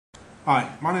Hi,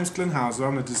 my name is Glynn Hauser.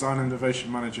 I'm the Design and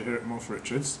Innovation Manager here at Morphy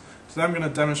Richards. Today I'm going to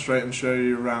demonstrate and show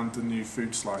you around the new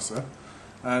food slicer.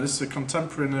 This is a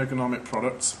contemporary and ergonomic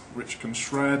product which can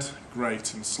shred,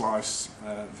 grate and slice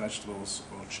vegetables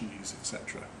or cheese,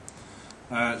 etc.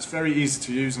 It's very easy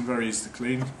to use and very easy to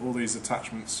clean. All these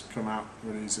attachments come out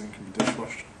really easy and can be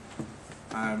dishwashed.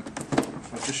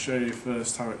 If I just show you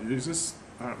first how it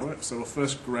works. So we'll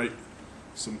first grate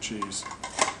some cheese.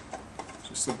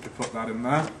 Just simply put that in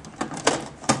there,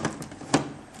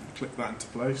 click that into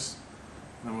place,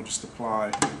 and then we'll just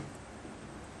apply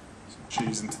some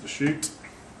cheese into the chute.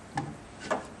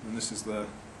 And this is the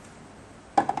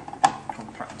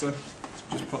compactor.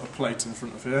 So just put a plate in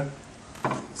front of here.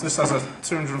 So this has a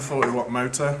 240 watt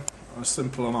motor, a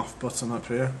simple on off button up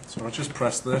here. So I just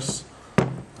press this,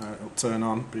 it'll turn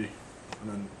on, and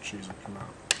then cheese will come out.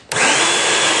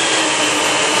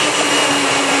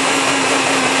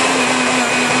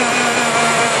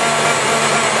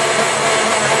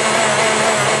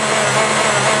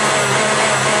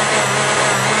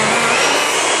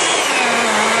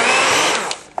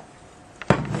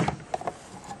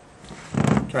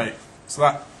 Okay, so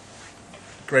that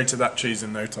grated that cheese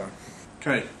in no time.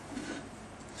 Okay,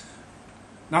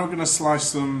 now we're going to slice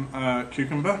some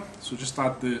cucumber. So just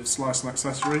add the slicing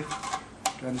accessory.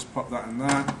 Again, just pop that in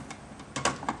there,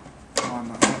 line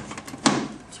that up,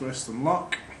 twist and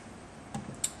lock.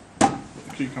 Put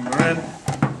the cucumber in,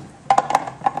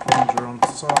 plunger on the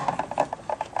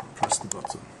top, and press the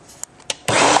button.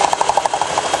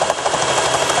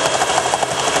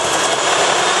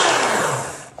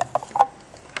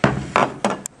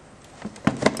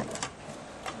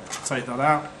 Take that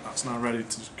out, that's now ready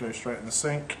to go straight in the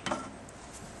sink.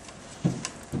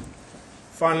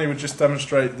 Finally, we'll just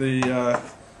demonstrate the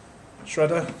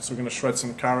shredder. So we're going to shred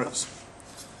some carrots.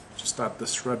 Just add the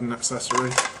shredding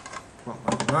accessory, plop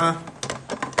that in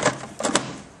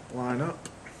there, line up,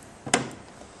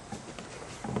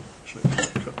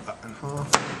 cut that in half.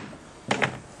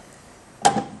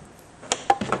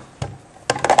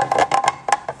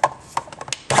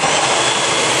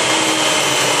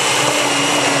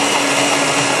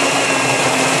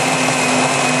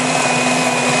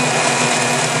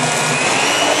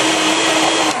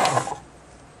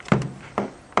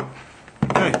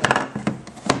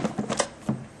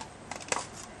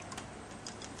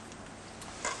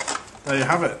 There you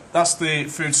have it. That's the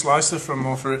food slicer from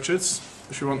Morphy Richards.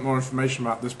 If you want more information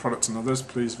about this product and others,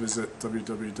 please visit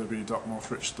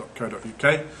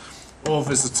www.morphyrich.co.uk or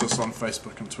visit us on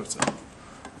Facebook and Twitter.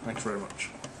 Thank you very much.